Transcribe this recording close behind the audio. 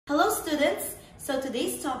So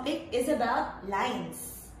today's topic is about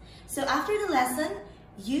lines. So after the lesson,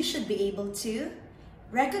 you should be able to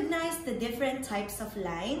recognize the different types of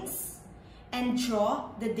lines and draw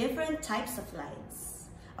the different types of lines.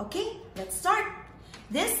 Okay, let's start.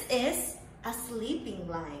 This is a sleeping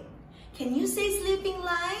line. Can you say sleeping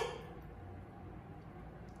line?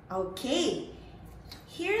 Okay,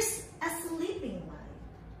 here's a sleeping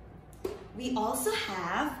line. We also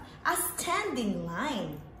have a standing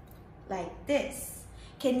line, like this.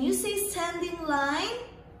 Can you say standing line?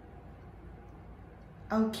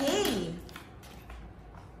 Okay.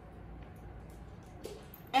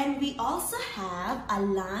 And we also have a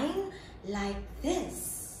line like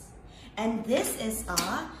this. And this is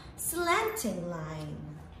a slanting line.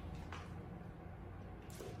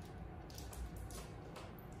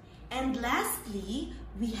 And lastly,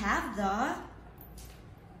 we have the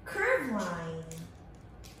curved line.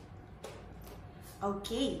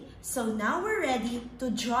 Okay, so now we're ready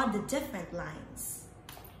to draw the different lines.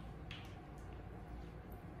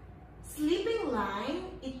 Sleeping line,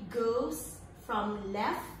 it goes from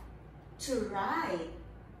left to right.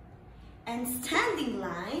 And standing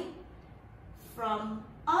line, from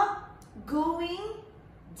up going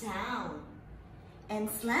down. And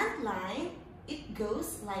slant line, it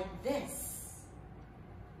goes like this.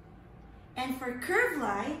 And for curved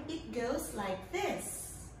line, it goes like this.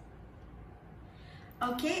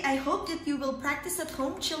 Okay, I hope that you will practice at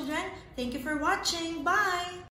home, children. Thank you for watching. Bye!